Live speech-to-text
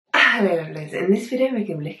Hello lovelies, in this video we're going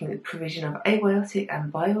to be looking at the provision of abiotic and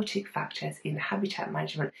biotic factors in habitat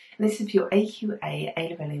management, and this is for your AQA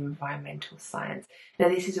A-Level Environmental Science. Now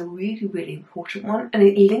this is a really important one, and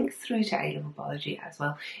it links through to A-Level Biology as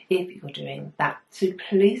well if you're doing that. So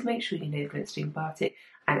please make sure you know the difference between biotic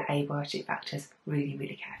and abiotic factors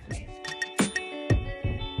really carefully.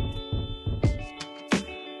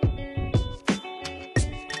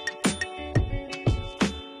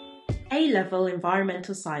 A-Level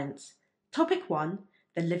Environmental Science. Topic 1.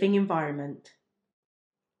 The Living Environment.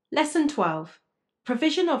 Lesson 12.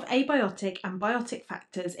 Provision of abiotic and biotic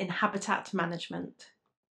factors in habitat management.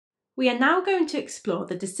 We are now going to explore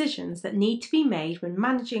the decisions that need to be made when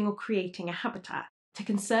managing or creating a habitat to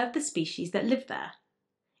conserve the species that live there.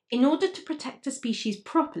 In order to protect a species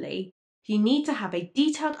properly, you need to have a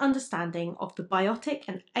detailed understanding of the biotic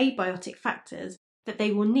and abiotic factors that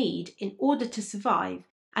they will need in order to survive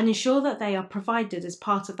and ensure that they are provided as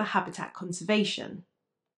part of the habitat conservation.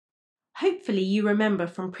 Hopefully you remember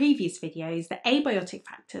from previous videos that abiotic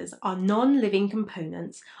factors are non-living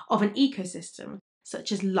components of an ecosystem,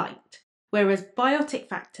 such as light, whereas biotic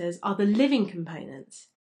factors are the living components.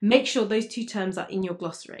 Make sure those two terms are in your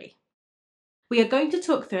glossary. We are going to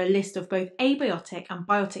talk through a list of both abiotic and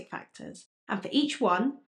biotic factors, and for each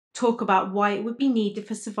one, talk about why it would be needed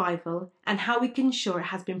for survival and how we can ensure it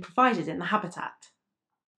has been provided in the habitat.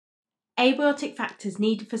 Abiotic factors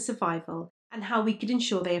needed for survival and how we could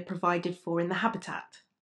ensure they are provided for in the habitat.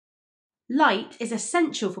 Light is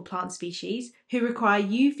essential for plant species who require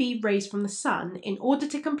UV rays from the sun in order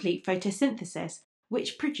to complete photosynthesis,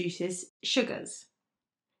 which produces sugars.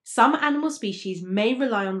 Some animal species may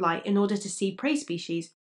rely on light in order to see prey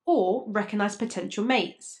species or recognise potential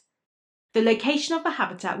mates. The location of the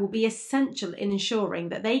habitat will be essential in ensuring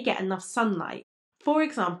that they get enough sunlight. For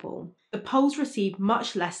example, the poles receive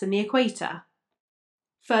much less than the equator.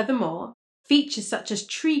 Furthermore, features such as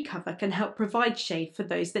tree cover can help provide shade for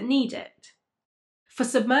those that need it. For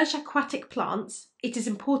submerged aquatic plants, it is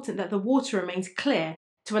important that the water remains clear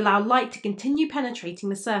to allow light to continue penetrating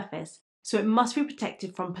the surface, so it must be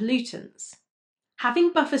protected from pollutants.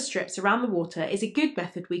 Having buffer strips around the water is a good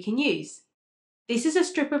method we can use. This is a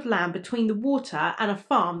strip of land between the water and a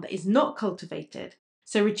farm that is not cultivated,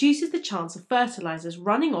 so reduces the chance of fertilisers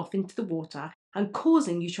running off into the water and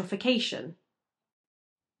causing eutrophication.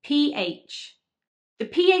 pH. The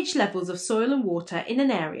pH levels of soil and water in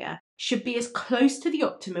an area should be as close to the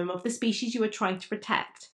optimum of the species you are trying to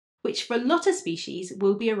protect, which for a lot of species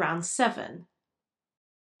will be around 7.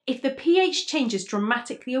 If the pH changes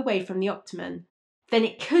dramatically away from the optimum, then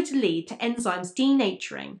it could lead to enzymes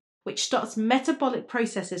denaturing, which stops metabolic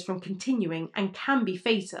processes from continuing and can be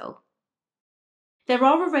fatal. There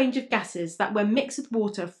are a range of gases that when mixed with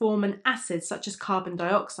water form an acid such as carbon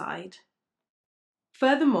dioxide.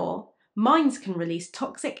 Furthermore, mines can release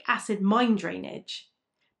toxic acid mine drainage.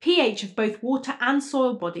 pH of both water and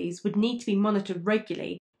soil bodies would need to be monitored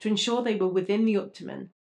regularly to ensure they were within the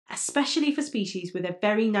optimum, especially for species with a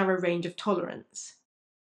very narrow range of tolerance.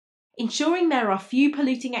 Ensuring there are few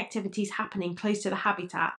polluting activities happening close to the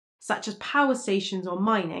habitat, such as power stations or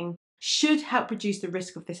mining, should help reduce the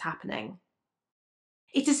risk of this happening.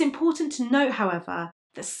 It is important to note, however,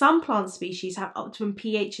 that some plant species have optimum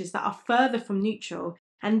pHs that are further from neutral,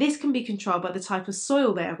 and this can be controlled by the type of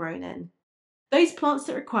soil they are grown in. Those plants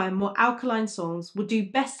that require more alkaline soils will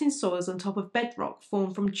do best in soils on top of bedrock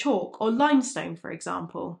formed from chalk or limestone, for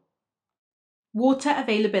example. Water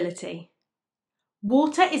availability.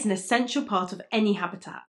 Water is an essential part of any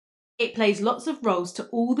habitat. It plays lots of roles to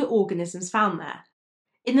all the organisms found there.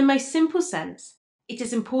 In the most simple sense, it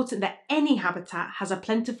is important that any habitat has a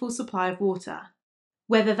plentiful supply of water,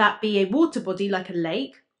 whether that be a water body like a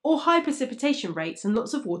lake or high precipitation rates and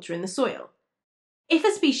lots of water in the soil. If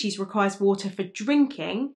a species requires water for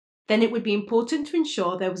drinking, then it would be important to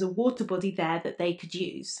ensure there was a water body there that they could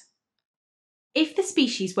use. If the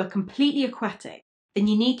species were completely aquatic, then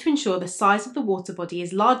you need to ensure the size of the water body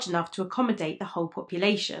is large enough to accommodate the whole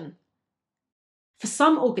population. For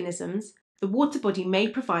some organisms, the water body may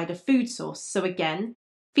provide a food source, so again,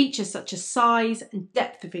 features such as size and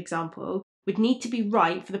depth, for example, would need to be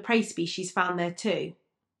right for the prey species found there too.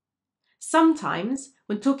 Sometimes,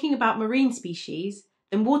 when talking about marine species,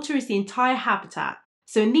 then water is the entire habitat,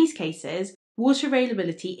 so in these cases, water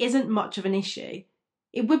availability isn't much of an issue.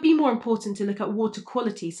 It would be more important to look at water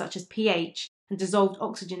quality such as pH and dissolved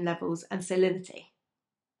oxygen levels and salinity.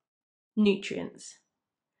 Nutrients.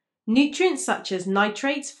 Nutrients such as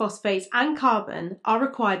nitrates, phosphates and carbon are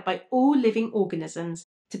required by all living organisms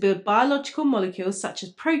to build biological molecules such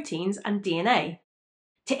as proteins and DNA.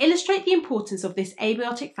 To illustrate the importance of this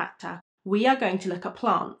abiotic factor, we are going to look at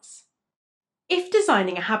plants. If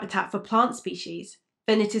designing a habitat for plant species,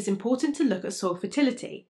 then it is important to look at soil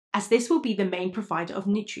fertility, as this will be the main provider of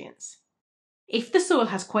nutrients. If the soil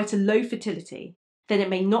has quite a low fertility, then it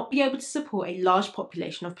may not be able to support a large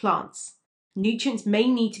population of plants. Nutrients may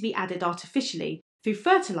need to be added artificially through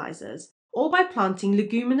fertilizers or by planting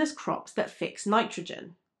leguminous crops that fix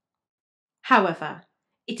nitrogen. However,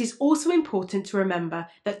 it is also important to remember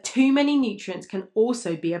that too many nutrients can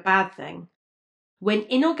also be a bad thing. When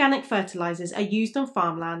inorganic fertilizers are used on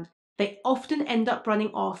farmland, they often end up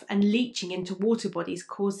running off and leaching into water bodies,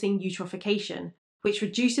 causing eutrophication, which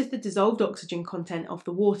reduces the dissolved oxygen content of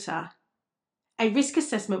the water. A risk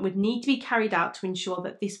assessment would need to be carried out to ensure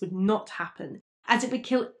that this would not happen, as it would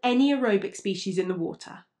kill any aerobic species in the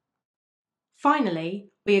water. Finally,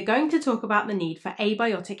 we are going to talk about the need for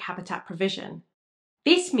abiotic habitat provision.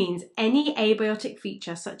 This means any abiotic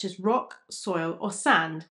feature such as rock, soil or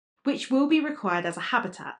sand, which will be required as a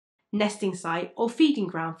habitat, nesting site or feeding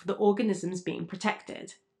ground for the organisms being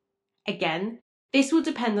protected. Again, this will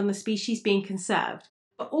depend on the species being conserved,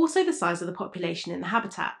 but also the size of the population in the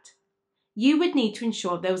habitat. You would need to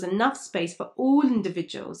ensure there was enough space for all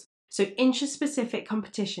individuals, so intraspecific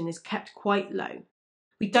competition is kept quite low.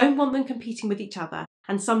 We don't want them competing with each other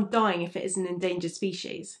and some dying if it is an endangered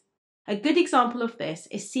species. A good example of this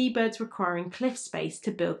is seabirds requiring cliff space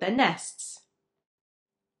to build their nests.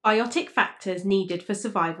 Biotic factors needed for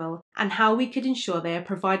survival and how we could ensure they are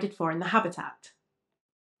provided for in the habitat.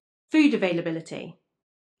 Food availability.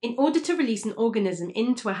 In order to release an organism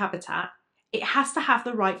into a habitat, it has to have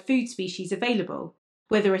the right food species available,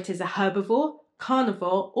 whether it is a herbivore,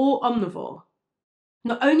 carnivore or omnivore.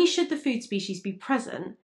 Not only should the food species be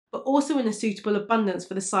present, but also in a suitable abundance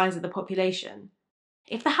for the size of the population.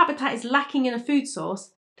 If the habitat is lacking in a food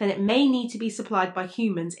source, then it may need to be supplied by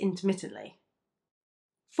humans intermittently.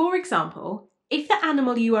 For example, if the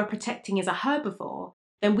animal you are protecting is a herbivore,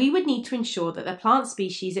 then we would need to ensure that the plant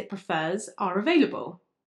species it prefers are available.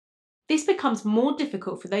 This becomes more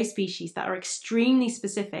difficult for those species that are extremely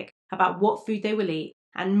specific about what food they will eat,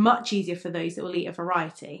 and much easier for those that will eat a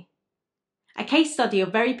variety. A case study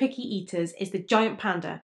of very picky eaters is the giant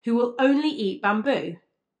panda, who will only eat bamboo.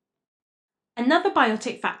 Another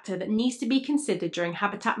biotic factor that needs to be considered during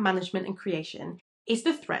habitat management and creation is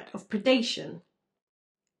the threat of predation.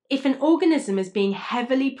 If an organism is being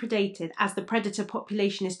heavily predated as the predator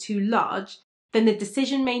population is too large, then the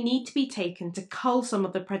decision may need to be taken to cull some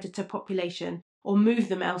of the predator population or move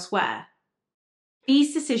them elsewhere.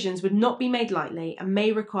 These decisions would not be made lightly and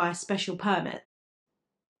may require special permit.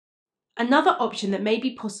 Another option that may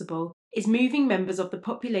be possible is moving members of the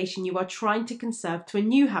population you are trying to conserve to a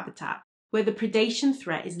new habitat where the predation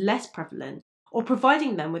threat is less prevalent, or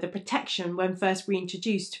providing them with a protection when first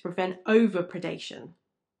reintroduced to prevent overpredation.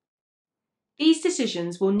 These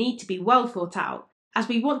decisions will need to be well thought out, as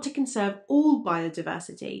we want to conserve all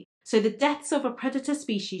biodiversity, so the deaths of a predator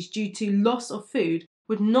species due to loss of food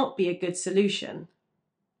would not be a good solution.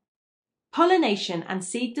 Pollination and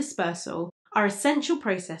seed dispersal are essential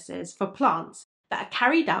processes for plants that are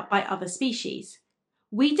carried out by other species.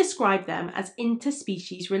 We describe them as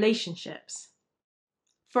interspecies relationships.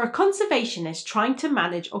 For a conservationist trying to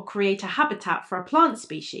manage or create a habitat for a plant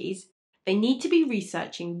species, they need to be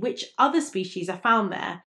researching which other species are found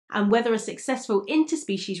there and whether a successful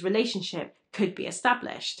interspecies relationship could be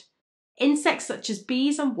established. Insects such as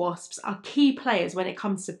bees and wasps are key players when it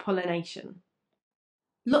comes to pollination.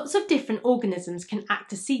 Lots of different organisms can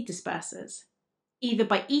act as seed dispersers, either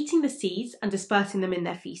by eating the seeds and dispersing them in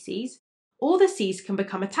their feces, or the seeds can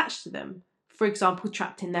become attached to them, for example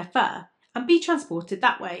trapped in their fur, and be transported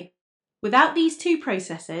that way. Without these two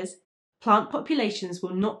processes, plant populations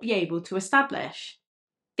will not be able to establish.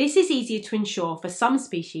 This is easier to ensure for some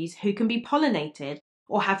species who can be pollinated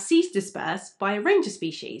or have seeds dispersed by a range of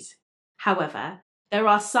species. However, there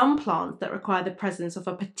are some plants that require the presence of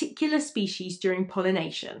a particular species during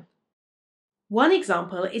pollination. One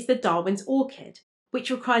example is the Darwin's orchid, which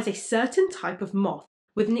requires a certain type of moth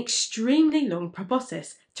with an extremely long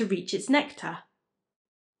proboscis to reach its nectar.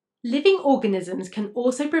 Living organisms can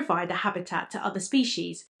also provide a habitat to other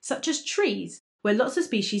species, such as trees, where lots of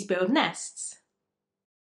species build nests.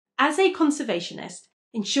 As a conservationist,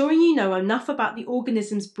 ensuring you know enough about the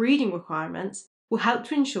organism's breeding requirements will help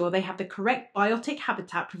to ensure they have the correct biotic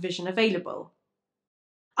habitat provision available.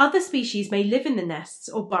 Other species may live in the nests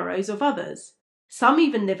or burrows of others. Some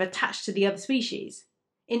even live attached to the other species.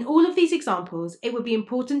 In all of these examples, it would be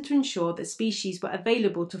important to ensure that species were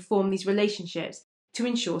available to form these relationships to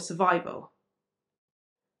ensure survival.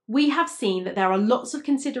 We have seen that there are lots of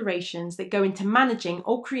considerations that go into managing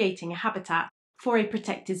or creating a habitat for a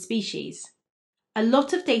protected species. A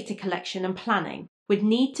lot of data collection and planning would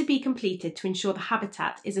need to be completed to ensure the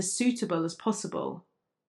habitat is as suitable as possible.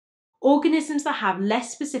 Organisms that have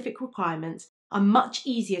less specific requirements are much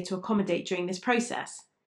easier to accommodate during this process.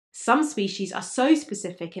 Some species are so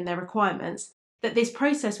specific in their requirements that this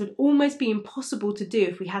process would almost be impossible to do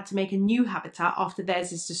if we had to make a new habitat after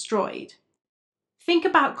theirs is destroyed. Think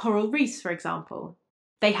about coral reefs, for example.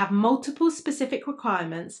 They have multiple specific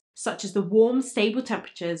requirements, such as the warm, stable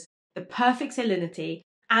temperatures, the perfect salinity,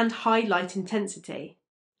 and high light intensity.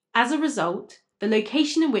 As a result, the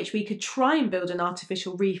location in which we could try and build an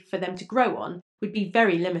artificial reef for them to grow on would be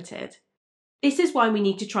very limited. This is why we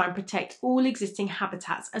need to try and protect all existing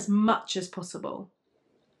habitats as much as possible.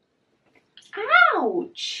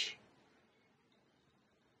 Ouch!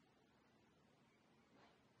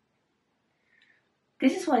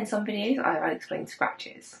 This is why in some videos I explain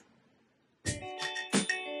scratches.